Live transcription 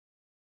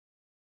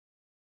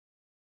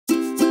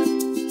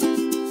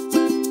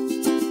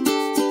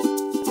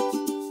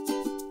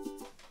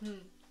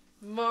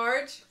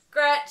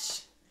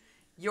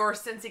Your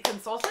Scentsy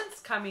consultants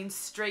coming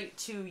straight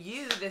to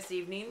you this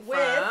evening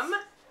from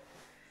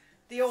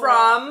the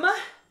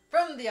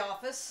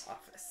office.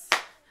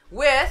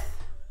 With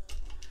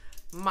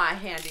my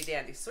handy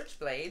dandy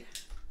switchblade.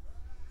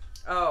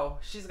 Oh,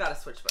 she's got a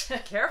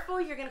switchblade. Careful,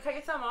 you're gonna cut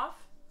your thumb off.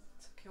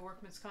 It's okay,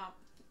 workman's comp.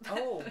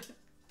 Oh,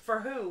 for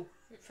who?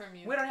 From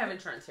you. We don't have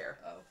insurance here.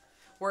 Oh,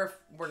 we're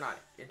not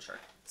insured.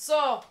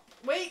 So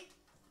weighing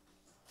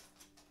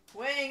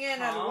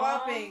in at a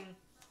whopping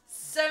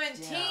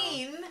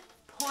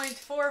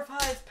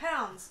 17.45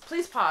 pounds.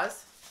 Please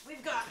pause.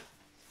 We've got.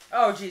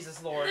 Oh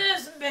Jesus Lord!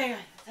 This big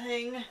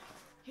thing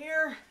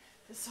here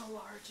is so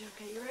large.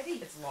 Okay, you ready?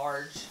 It's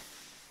large.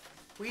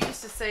 We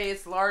used to say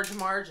it's large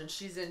Marge and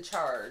she's in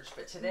charge,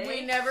 but today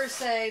we never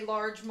say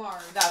large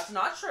Marge. That's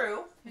not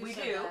true. Who we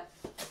said do. That?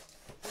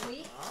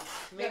 We? Well,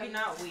 maybe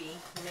not we.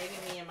 Maybe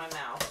me and my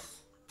mouse.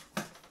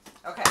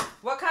 Okay.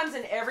 What comes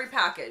in every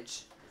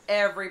package?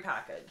 Every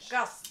package.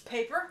 Got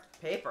paper.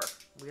 Paper.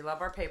 We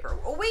love our paper.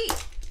 Oh wait,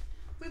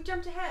 we've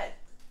jumped ahead.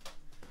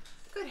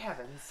 Good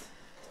heavens.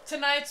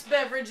 Tonight's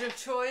beverage of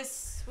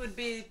choice would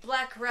be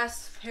black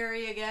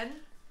raspberry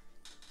again.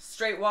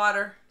 Straight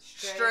water.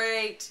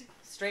 Straight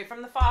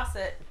from the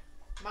faucet.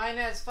 Mine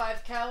has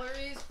 5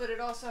 calories, but it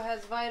also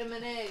has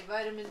vitamin A,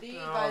 vitamin D,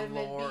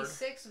 vitamin Lord.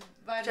 B6,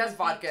 vitamin B12. Just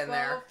vodka in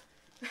there.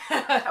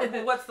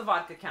 What's the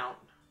vodka count?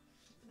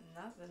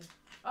 Nothing.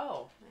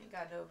 Oh. I ain't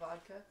got no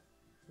vodka.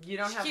 You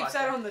don't have She keeps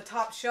vodka. that on the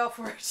top shelf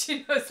where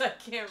she knows I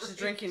can't She's read.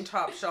 drinking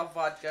top shelf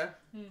vodka.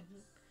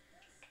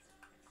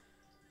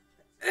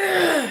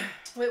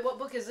 Wait, what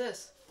book is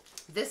this?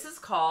 This is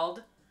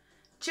called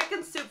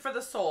Chicken Soup for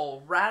the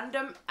Soul,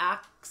 Random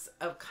Acts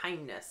of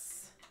Kindness.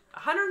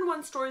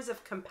 101 stories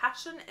of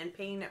compassion and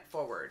paying it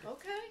forward.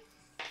 Okay.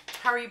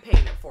 How are you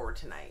paying it forward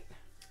tonight?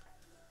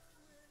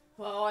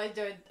 Well, I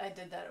did that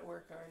at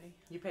work already.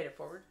 You paid it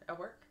forward at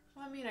work?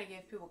 Well, I mean, I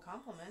gave people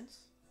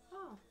compliments.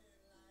 Oh,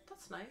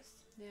 that's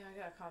nice. Yeah, I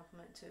got a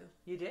compliment too.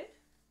 You did?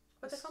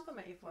 What'd they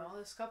compliment you for? Well,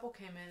 this couple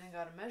came in and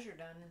got a measure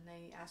done, and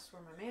they asked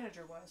where my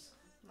manager was.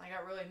 I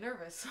got really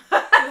nervous.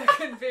 I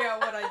couldn't figure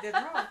out what I did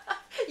wrong.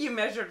 You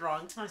measured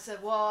wrong. I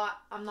said, well,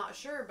 I'm not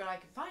sure, but I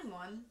can find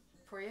one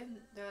for you. And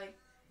they're like,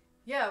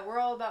 yeah, we're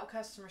all about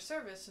customer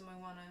service, and we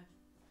want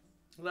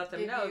to let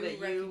them know that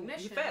you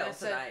failed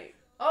tonight.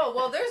 Oh,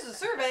 well, there's a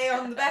survey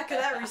on the back of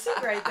that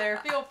receipt right there.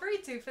 Feel free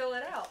to fill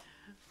it out.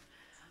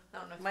 I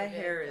don't know if my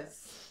hair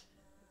is...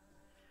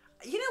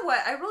 You know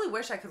what? I really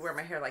wish I could wear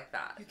my hair like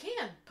that. You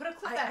can. Put a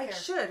clip back I here.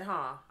 should,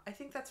 huh? I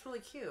think that's really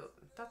cute.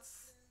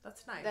 That's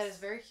nice. That is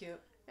very cute.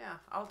 Yeah,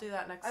 I'll do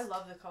that next. I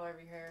love the color of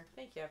your hair.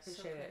 Thank you. I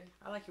appreciate it.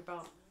 I like your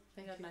bump.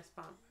 Thank you. You. Got a nice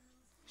bump.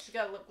 She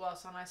got lip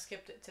gloss on. I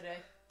skipped it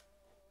today.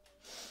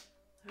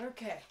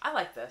 Okay. I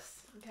like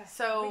this. Okay.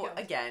 So,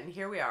 again,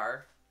 here we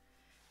are.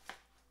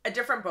 A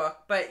different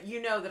book, but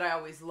you know that I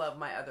always love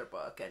my other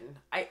book. And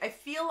I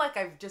feel like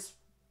I've just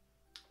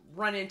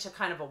run into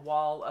kind of a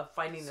wall of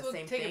finding the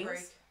same take things. A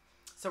break.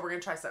 So we're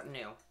going to try something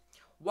new.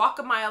 Walk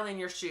a mile in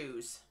your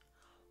shoes.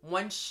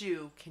 One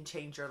shoe can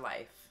change your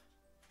life.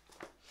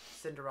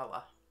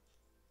 Cinderella.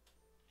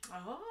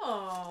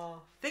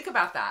 Oh. Think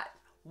about that.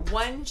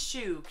 One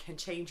shoe can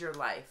change your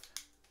life.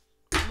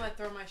 I'm going to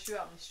throw my shoe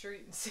out in the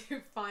street and see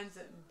who finds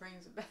it and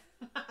brings it back.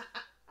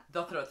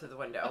 They'll throw it through the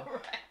window.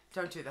 Right.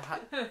 Don't do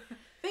that.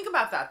 Think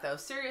about that, though.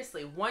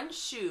 Seriously, one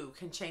shoe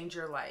can change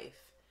your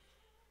life.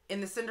 In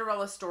the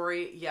Cinderella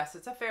story, yes,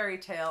 it's a fairy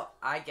tale.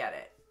 I get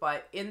it.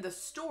 But in the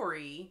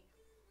story,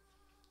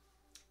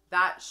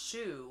 that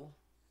shoe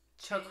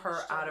took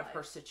her out of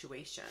her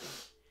situation.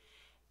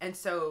 And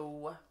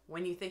so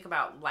when you think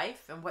about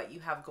life and what you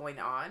have going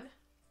on,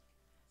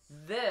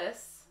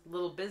 this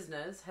little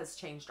business has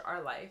changed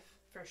our life.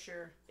 For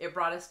sure. It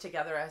brought us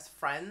together as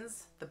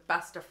friends, the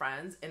best of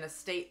friends, in a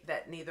state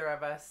that neither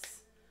of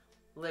us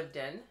lived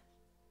in.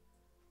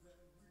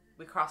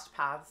 We crossed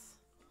paths.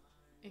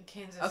 In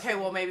Kansas. Okay,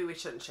 well, maybe we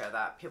shouldn't share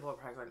that. People are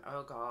probably going,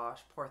 oh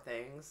gosh, poor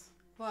things.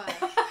 What?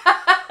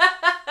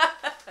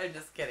 I'm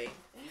just kidding.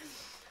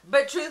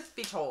 But truth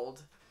be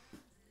told,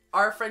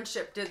 our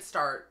friendship did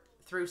start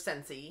through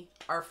Scentsy.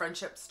 Our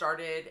friendship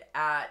started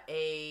at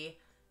a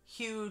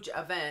huge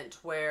event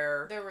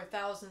where there were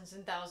thousands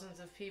and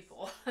thousands of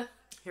people.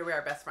 Here we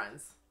are, best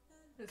friends.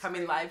 It's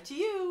coming crazy. live to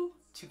you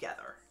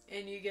together.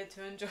 And you get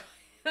to enjoy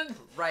it.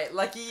 Right,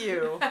 lucky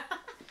you.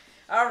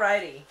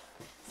 Alrighty.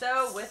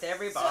 So, with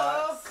every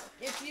box. So,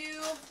 if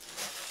you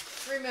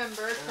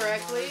remember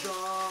correctly,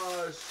 oh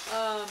my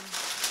gosh.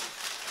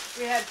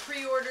 We had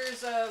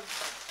pre-orders of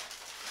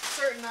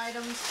certain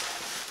items.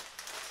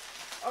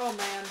 Oh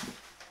man.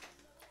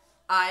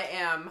 I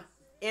am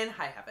in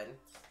high heaven.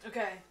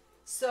 Okay,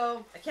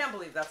 so I can't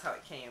believe that's how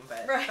it came,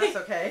 but right. That's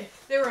okay.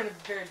 They were in a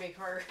very big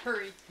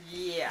hurry.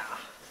 Yeah.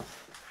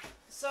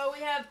 So we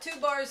have 2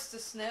 bars to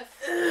sniff.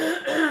 How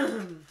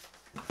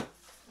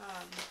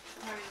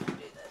are you gonna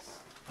do this?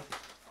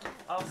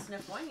 I'll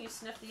sniff one, you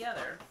sniff the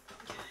other.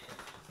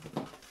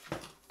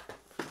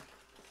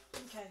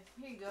 Okay,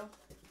 here you go.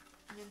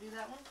 You gonna do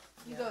that one?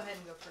 You Yeah. go ahead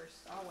and go first.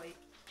 I'll wait.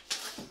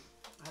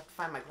 I have to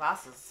find my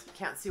glasses.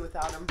 Can't see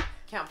without them.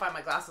 Can't find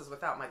my glasses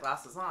without my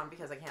glasses on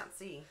because I can't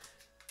see.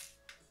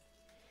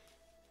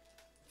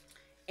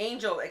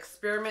 Angel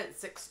Experiment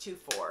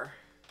 624.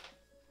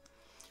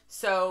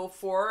 So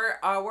for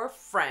our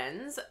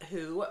friends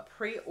who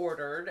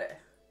pre-ordered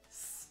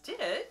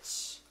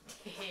Stitch,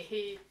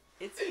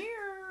 it's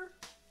here.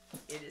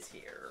 It is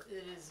here.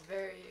 It is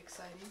very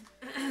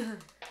exciting.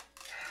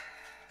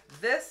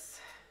 This.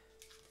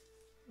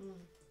 Oh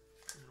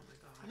my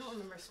gosh. I don't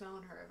remember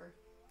smelling her ever.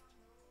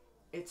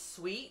 It's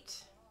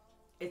sweet.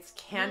 It's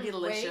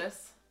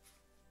candy-licious.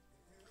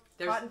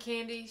 Cotton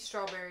candy,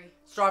 strawberry.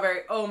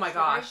 Strawberry. Oh my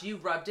gosh. You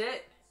rubbed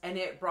it and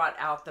it brought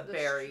out the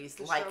berries.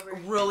 Like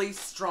strawberry. really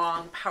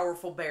strong,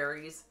 powerful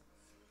berries.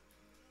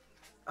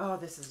 Oh,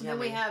 this is yummy. Then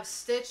we have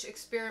Stitch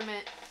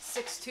Experiment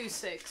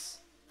 626.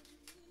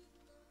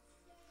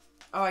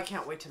 Oh, I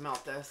can't wait to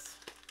melt this.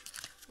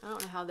 I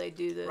don't know how they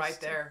do this. Right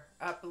there.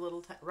 Up a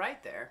little.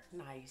 Right there.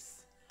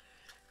 Nice.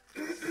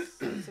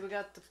 So we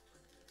got the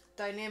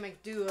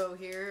dynamic duo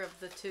here of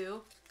the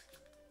two.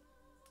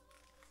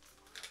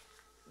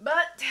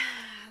 But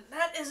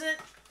that isn't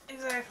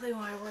exactly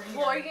why we're here.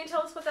 Well, are you going to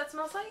tell us what that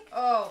smells like?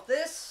 Oh,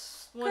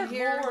 this one Good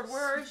here. Lord,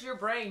 where is your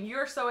brain?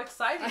 You're so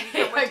excited. You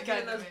can't wait to get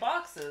in those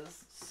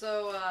boxes.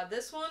 So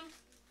this one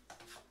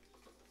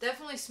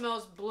definitely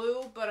smells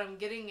blue, but I'm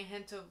getting a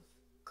hint of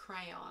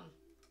crayon.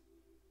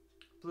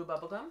 Blue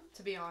bubblegum?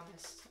 To be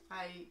honest,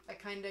 I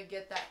kind of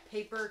get that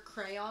paper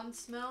crayon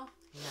smell.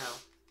 No.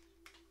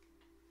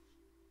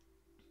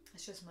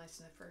 It's just my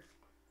sniffer.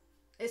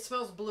 It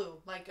smells blue,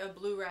 like a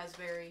blue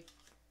raspberry.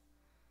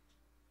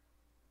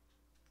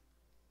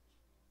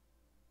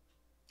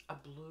 A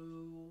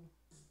blue.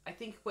 I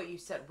think what you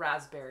said,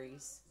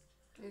 raspberries.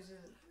 Is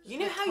you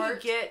know how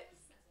tart? you get,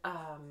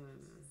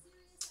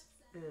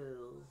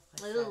 ooh, I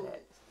said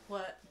it.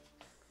 What?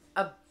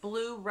 A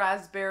blue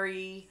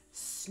raspberry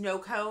snow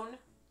cone.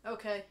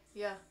 Okay,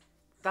 yeah.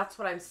 That's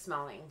what I'm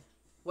smelling.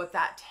 What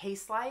that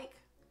tastes like.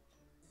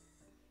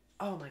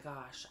 Oh my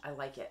gosh, I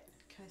like it.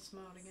 Can I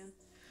smell it again?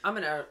 I'm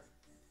gonna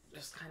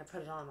just kind of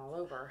put it on all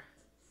over.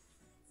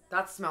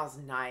 That smells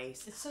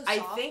nice. It's so I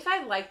soft. think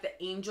I like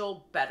the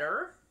Angel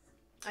better.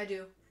 I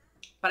do.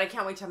 But I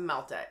can't wait to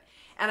melt it.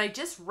 And I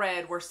just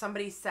read where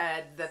somebody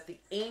said that the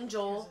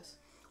Angel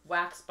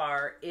wax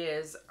bar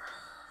is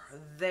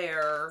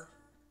their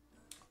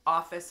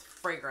office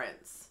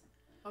fragrance.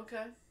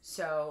 Okay.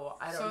 So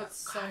I don't know.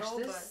 It's subtle,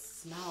 this but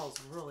smells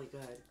really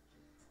good.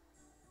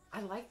 I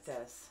like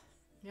this.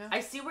 Yeah.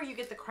 I see where you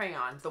get the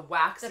crayon, the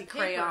waxy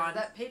crayon.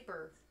 That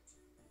paper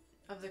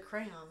of the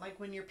crayon, like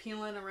when you're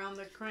peeling around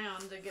the crayon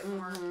to get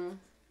more.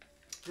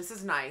 This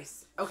is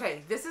nice.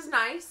 Okay, this is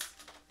nice.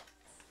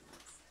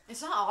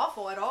 It's not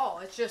awful at all.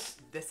 It's just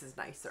this is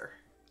nicer.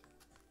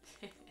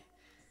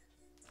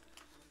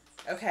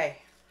 Okay,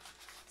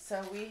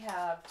 so we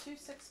have 2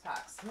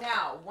 6-packs.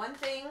 Now, one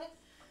thing,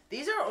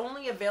 these are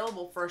only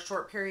available for a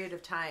short period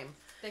of time.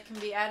 They can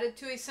be added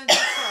to a Scentsy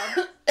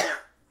Club.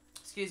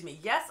 Excuse me.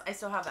 Yes, I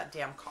still have that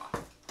damn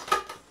cough.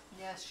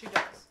 Yes, she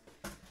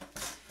does.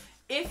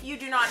 If you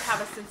do not have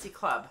a Scentsy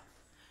Club,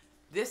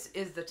 this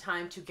is the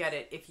time to get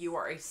it if you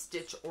are a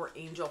Stitch or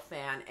Angel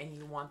fan and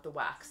you want the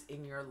wax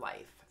in your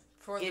life.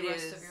 For the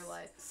rest of your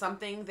life.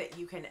 Something that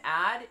you can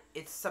add.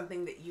 It's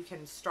something that you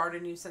can start a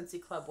new Scentsy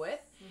Club with.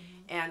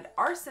 And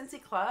our Scentsy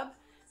Club,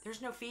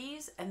 there's no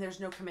fees and there's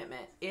no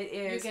commitment. It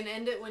is. You can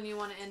end it when you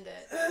want to end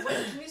it.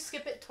 Wait, can you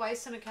skip it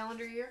twice in a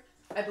calendar year?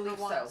 I believe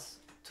so.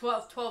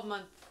 12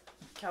 month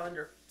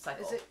calendar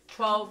cycle. Is it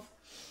 12?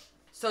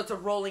 So it's a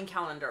rolling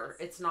calendar.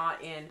 It's not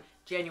in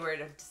January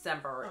to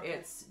December. Okay.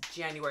 It's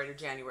January to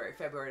January,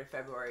 February to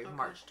February,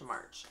 March to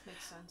March.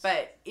 Makes sense.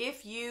 But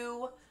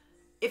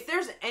if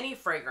there's any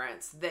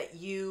fragrance that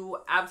you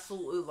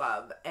absolutely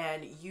love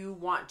and you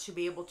want to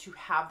be able to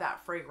have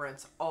that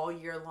fragrance all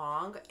year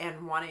long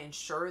and want to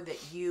ensure that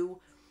you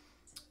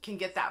can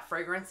get that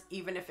fragrance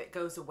even if it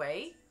goes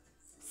away,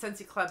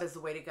 Scentsy Club is the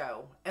way to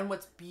go. And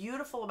what's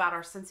beautiful about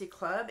our Scentsy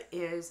Club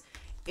is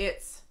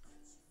it's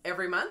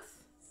every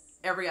month,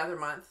 every other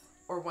month,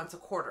 or once a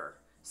quarter.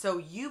 So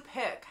you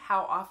pick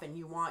how often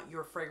you want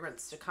your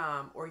fragrance to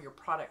come or your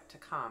product to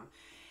come.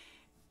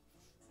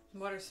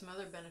 What are some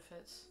other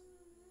benefits?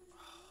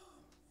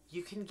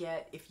 You can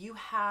get, if you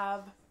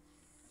have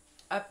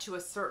up to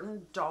a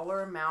certain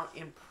dollar amount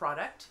in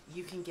product,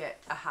 you can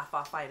get a half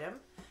off item.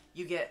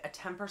 You get a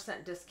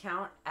 10%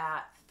 discount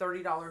at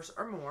 $30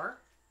 or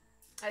more.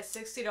 At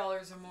 $60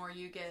 or more,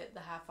 you get the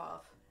half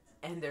off.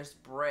 And there's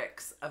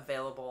bricks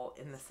available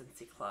in the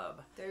Scentsy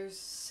Club. There's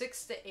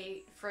 6 to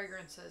 8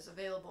 fragrances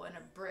available in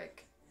a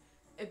brick.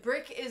 A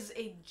brick is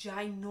a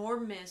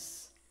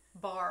ginormous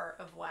bar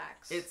of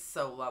wax. It's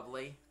so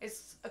lovely.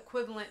 It's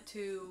equivalent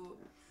to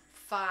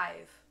 5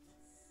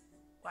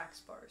 wax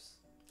bars.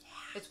 Yeah.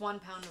 It's 1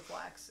 pound of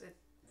wax.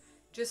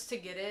 Just to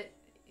get it,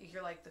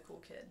 you're like the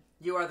cool kid.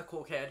 You are the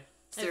cool kid.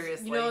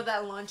 Seriously. You know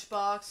that lunch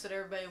box that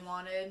everybody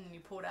wanted and you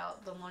pulled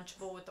out the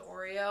Lunchable with the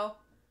Oreo?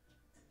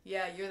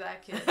 Yeah, you're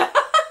that kid.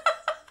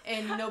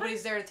 And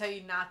nobody's there to tell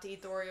you not to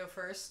eat the Oreo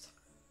first.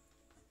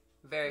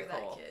 Very You're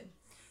cool. that kid.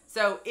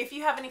 So if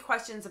you have any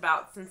questions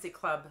about Scentsy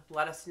Club,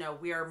 let us know.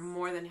 We are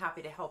more than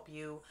happy to help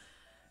you.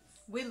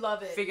 We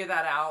love it. Figure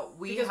that out.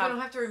 We don't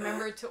have to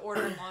remember to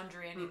order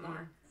laundry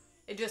anymore.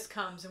 It just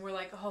comes and we're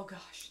like, oh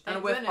gosh,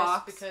 thank goodness,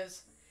 box.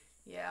 Because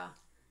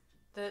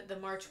the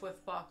March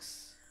whiff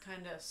box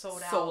kind of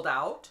sold out. Sold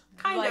out?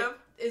 Kind of.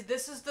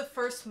 This is the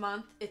first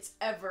month it's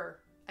ever,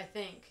 I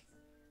think,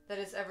 that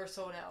it's ever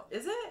sold out.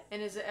 Is it?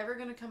 And is it ever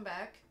going to come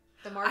back?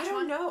 The March one? I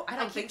don't know. I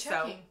don't think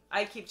checking. So.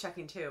 I keep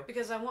checking too.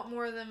 Because I want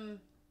more of them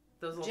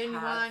those little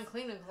genuine pads.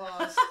 cleaning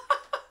cloths.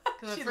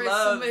 Because I'm She afraid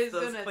loves somebody's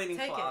those going to cleaning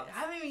take cloths. it. I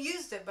haven't even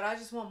used it, but I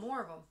just want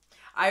more of them.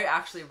 I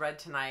actually read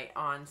tonight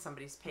on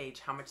somebody's page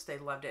how much they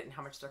loved it and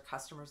how much their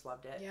customers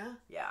loved it. Yeah?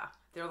 Yeah.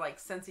 They're like,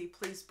 Scentsy,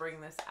 please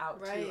bring this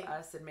out to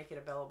us and make it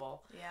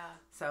available. Yeah.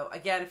 So,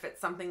 again, if it's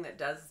something that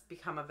does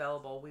become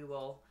available, we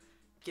will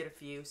get a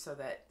few so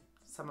that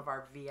some of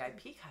our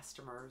VIP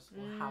customers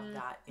will have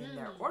that in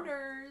their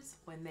orders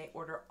when they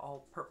order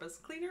all-purpose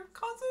cleaner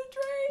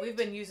concentrate. We've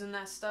been using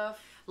that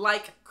stuff.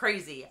 Like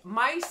crazy.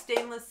 My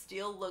stainless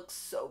steel looks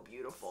so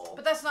beautiful.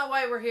 But that's not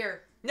why we're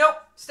here. Nope.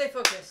 Stay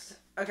focused.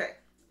 Okay.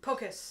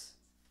 Pocus.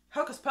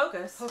 Hocus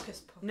pocus.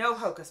 Hocus pocus. No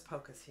hocus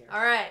pocus here.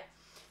 All right.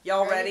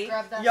 Y'all ready?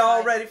 Grab that Y'all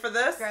side. ready for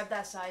this? Grab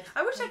that side.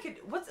 I wish I could.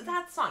 What's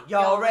that song?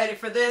 Y'all ready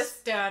for this?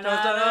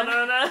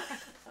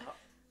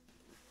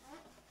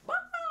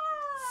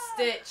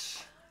 Stitch.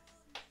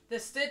 The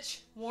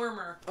Stitch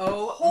warmer.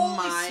 Oh Holy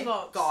my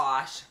smokes.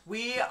 gosh.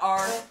 We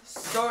are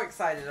so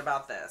excited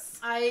about this.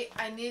 I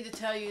need to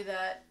tell you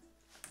that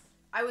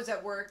I was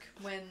at work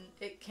when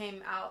it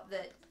came out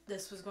that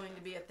this was going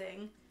to be a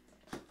thing.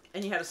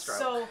 And you had a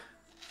stroke.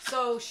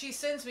 So she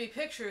sends me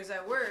pictures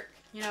at work,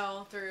 you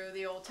know, through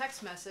the old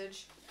text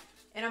message.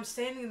 And I'm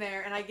standing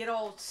there and I get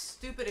all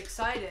stupid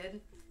excited.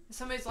 And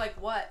somebody's like,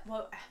 what?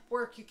 Well, at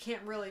work you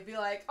can't really be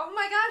like, oh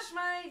my gosh,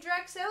 my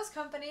direct sales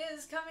company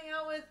is coming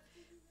out with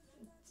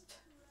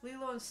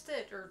Lilo and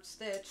Stitch, or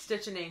Stitch.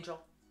 Stitch and Angel.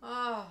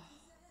 Oh.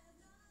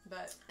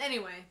 But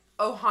anyway.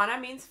 Ohana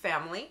means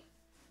family.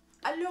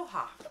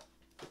 Aloha.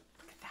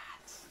 Look at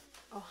that.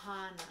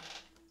 Ohana.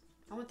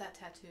 I want that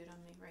tattooed on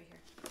me right here.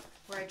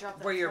 Where I dropped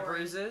that Where your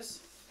flooring.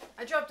 bruises?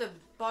 I dropped a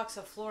box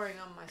of flooring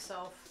on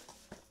myself,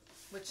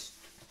 which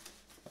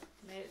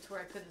made it to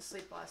where I couldn't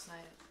sleep last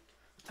night.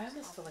 I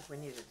almost feel like we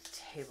need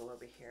a table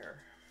over here.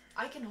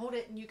 I can hold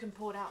it and you can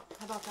pull it out.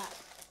 How about that?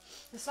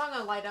 The song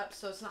will light up,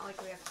 so it's not like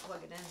we have to plug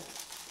it in.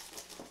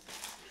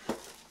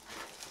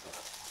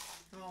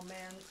 Oh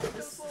man,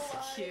 this is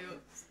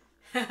cute.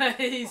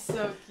 He's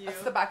so cute.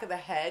 That's the back of the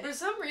head. For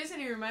some reason,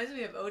 he reminds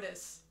me of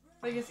Otis.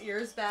 Like his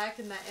ears back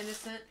and that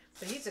innocent,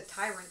 but he's a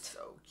tyrant.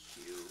 So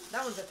cute.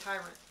 That one's a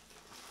tyrant.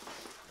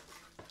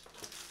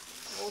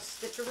 Old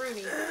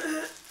Stitcheroony.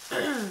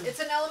 It's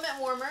an element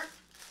warmer.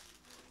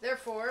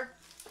 Therefore,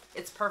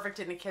 it's perfect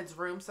in a kid's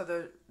room,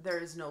 so there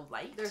is no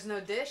light. There's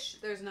no dish.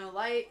 There's no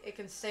light. It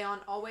can stay on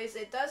always.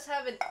 It does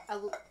have an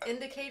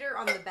indicator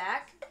on the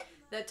back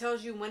that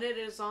tells you when it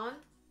is on.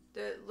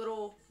 The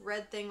little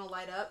red thing will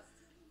light up.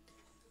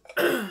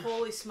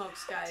 Holy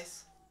smokes,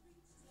 guys.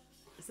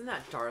 Isn't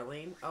that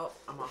darling? Oh,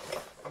 I'm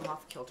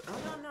off kilter. Oh,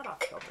 no, I'm not off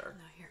kilter.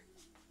 No, here.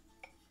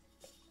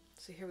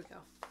 So here we go.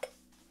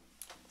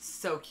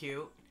 So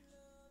cute.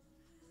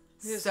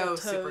 Here's So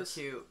the super toes.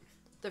 cute.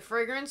 The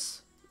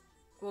fragrance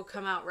will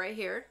come out right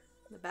here,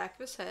 the back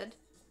of his head.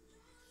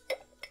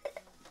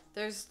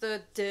 There's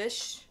the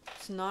dish.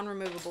 It's a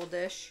non-removable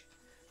dish.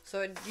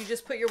 So you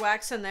just put your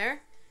wax in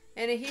there,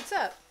 and it heats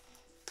up.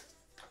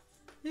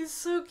 He's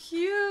so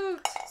cute.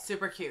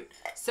 Super cute.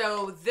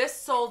 So this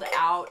sold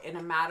out in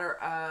a matter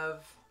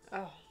of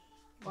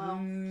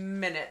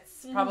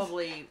minutes.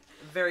 Probably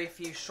very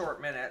few short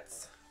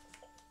minutes.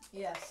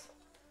 Yes.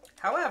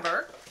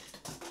 However,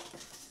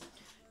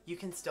 you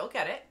can still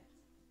get it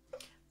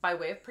by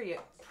way of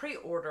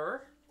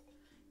pre-order.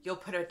 You'll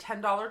put a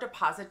 $10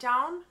 deposit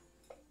down.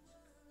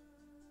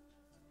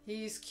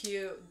 He's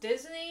cute.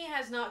 Disney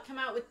has not come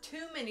out with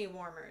too many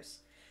warmers.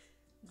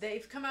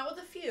 They've come out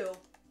with a few.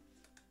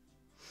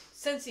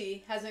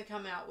 Scentsy hasn't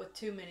come out with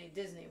too many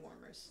Disney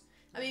warmers.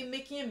 I mean,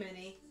 Mickey and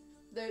Minnie,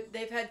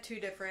 they've had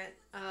two different.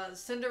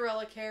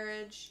 Cinderella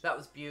Carriage. That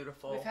was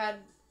beautiful. We've had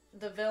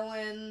the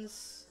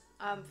villains.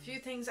 A few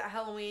things at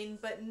Halloween,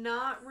 but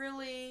not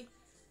really.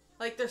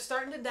 Like, they're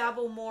starting to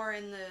dabble more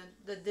in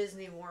the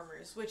Disney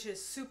warmers, which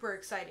is super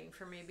exciting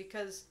for me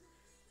because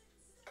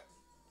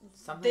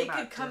they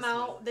could come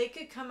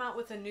out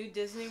with a new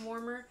Disney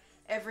warmer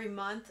every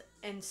month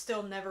and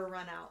still never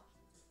run out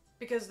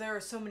because there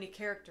are so many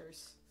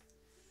characters.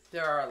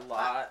 There are a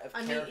lot of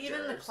characters. I mean,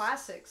 even the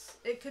classics.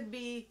 It could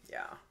be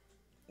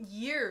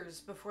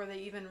years before they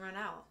even run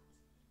out.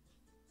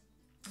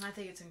 And I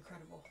think it's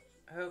incredible.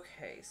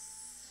 Okay,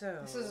 so...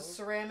 This is a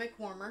ceramic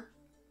warmer.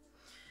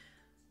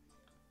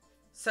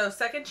 So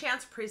second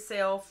chance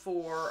pre-sale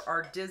for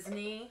our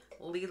Disney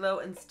Lilo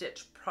and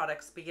Stitch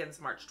products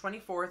begins March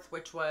 24th,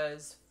 which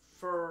was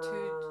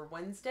for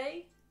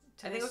Wednesday?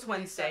 I think it was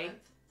Wednesday. 27th.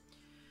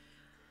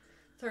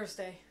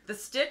 Thursday. The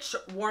Stitch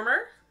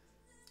warmer,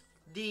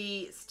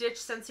 The Stitch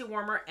Scentsy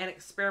Warmer and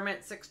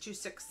Experiment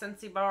 626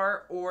 Scentsy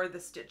Bar, or the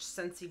Stitch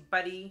Scentsy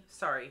Buddy.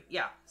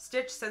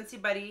 Stitch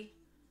Scentsy Buddy,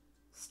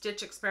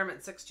 Stitch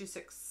Experiment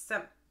 626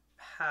 Scent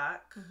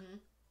Pack. Mm-hmm.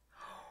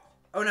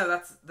 Oh no,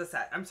 that's the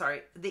set. I'm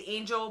sorry. The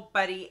Angel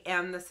Buddy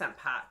and the Scent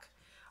Pack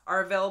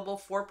are available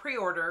for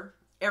pre-order.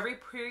 Every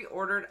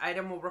pre-ordered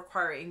item will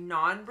require a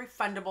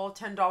non-refundable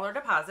 $10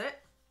 deposit,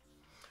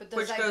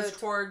 which goes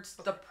towards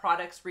the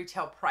product's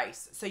retail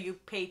price. So you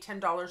pay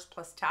 $10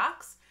 plus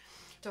tax,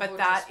 but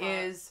that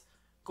is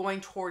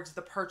going towards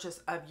the purchase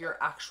of your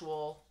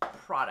actual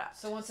product.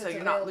 So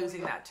you're not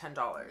losing that $10.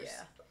 Yeah.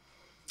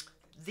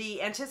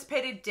 The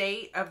anticipated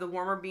date of the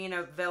warmer being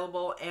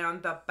available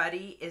and the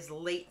buddy is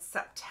late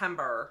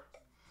September.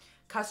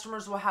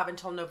 Customers will have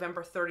until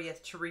November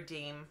 30th to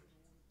redeem.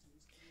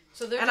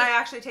 I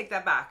actually take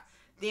that back.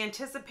 The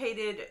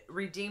anticipated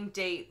redeem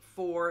date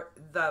for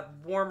the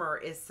warmer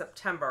is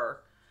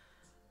September.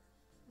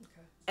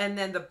 Okay. And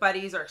then the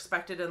buddies are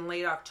expected in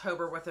late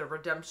October with a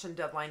redemption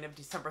deadline of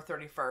December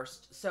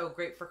 31st. So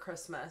great for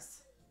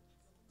Christmas.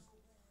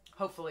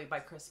 Hopefully by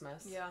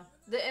Christmas. Yeah.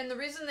 And the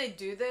reason they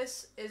do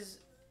this is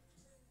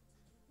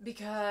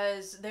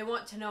because they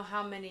want to know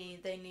how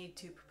many they need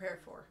to prepare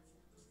for.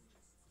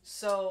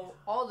 So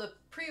all the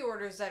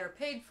pre-orders that are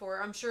paid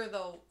for, I'm sure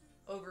they'll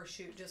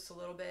overshoot just a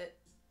little bit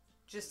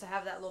just to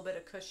have that little bit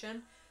of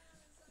cushion.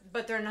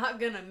 But they're not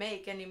going to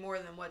make any more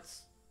than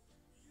what's...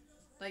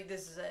 Like,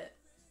 this is it.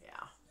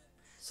 Yeah.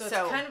 So it's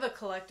kind of a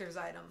collector's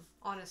item,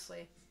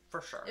 honestly.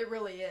 For sure. It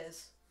really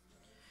is.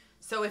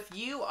 So if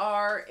you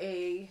are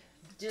a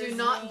Disney... Do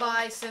not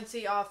buy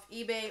Scentsy off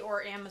eBay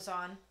or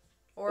Amazon.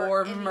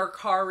 Or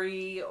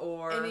Mercari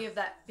or... Any of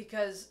that,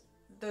 because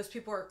those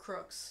people are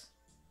crooks.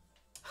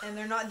 And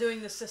they're not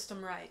doing the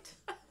system right.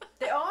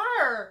 They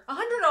are!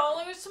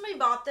 $100, somebody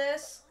bought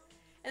this.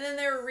 And then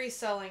they're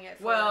reselling it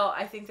for...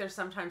 I think there's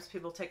sometimes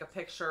people take a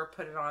picture,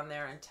 put it on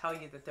there, and tell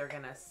you that they're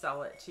going to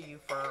sell it to you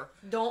for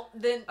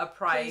a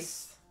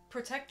price.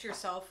 Protect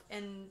yourself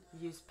and...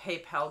 Use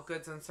PayPal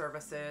goods and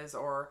services,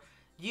 or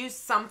use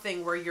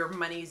something where your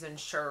money's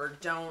insured.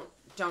 Don't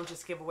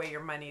just give away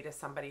your money to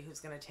somebody who's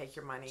going to take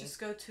your money. Just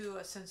go to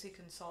a Scentsy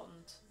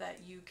consultant that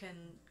you can...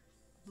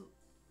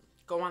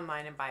 Go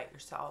online and buy it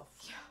yourself.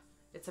 Yeah.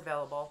 It's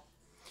available.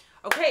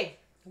 Okay,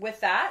 with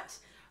that,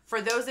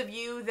 for those of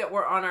you that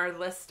were on our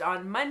list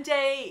on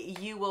Monday,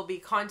 you will be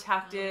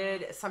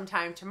contacted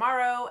sometime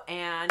tomorrow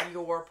and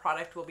your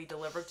product will be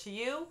delivered to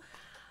you.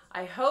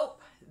 I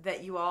hope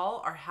that you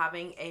all are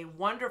having a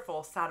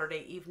wonderful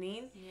Saturday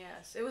evening.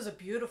 Yes, it was a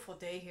beautiful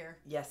day here.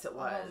 Yes, it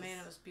was. Oh man,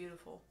 it was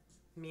beautiful.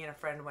 Me and a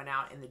friend went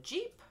out in the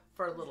Jeep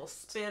for a little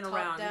spin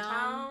around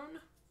town.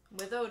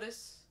 With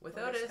Otis.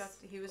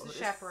 He was a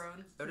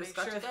chaperone. Make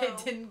sure they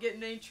didn't get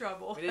in any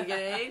trouble. We didn't get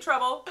in any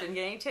trouble. Didn't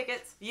get any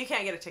tickets. You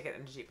can't get a ticket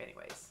in a Jeep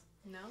anyways.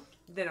 No?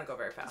 They don't go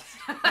very fast.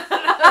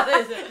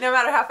 No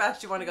matter how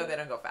fast you want to go, they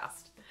don't go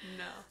fast.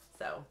 No.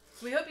 So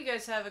we hope you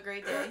guys have a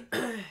great day.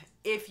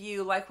 If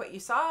you like what you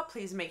saw,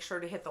 please make sure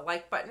to hit the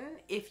like button.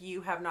 If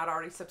you have not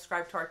already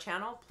subscribed to our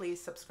channel,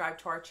 please subscribe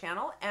to our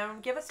channel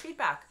and give us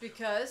feedback.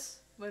 Because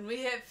when we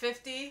hit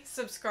 50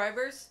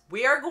 subscribers,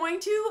 we are going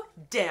to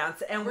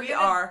dance, and we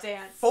are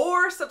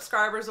 4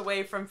 subscribers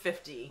away from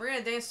 50. We're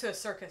going to dance to a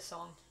circus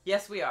song.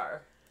 Yes, we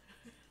are.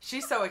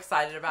 She's so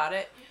excited about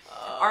it.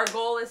 Our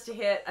goal is to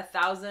hit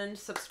 1,000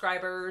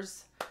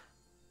 subscribers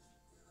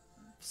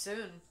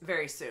soon.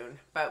 Very soon.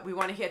 But we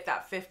want to hit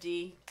that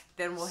 50,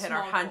 then we'll hit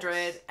our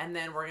 100, and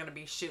then we're going to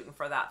be shooting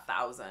for that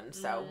 1,000.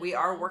 So we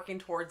are working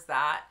towards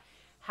that.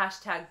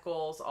 Hashtag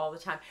goals all the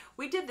time.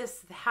 We did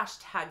this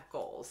hashtag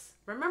goals.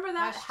 Remember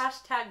that?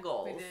 Hashtag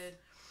goals. We did.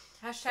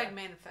 Hashtag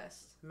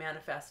manifest.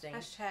 Manifesting.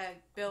 Hashtag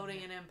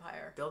building an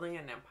empire. Building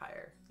an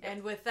empire. Yep.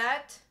 And with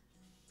that,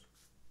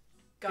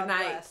 God Good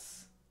night.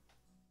 bless.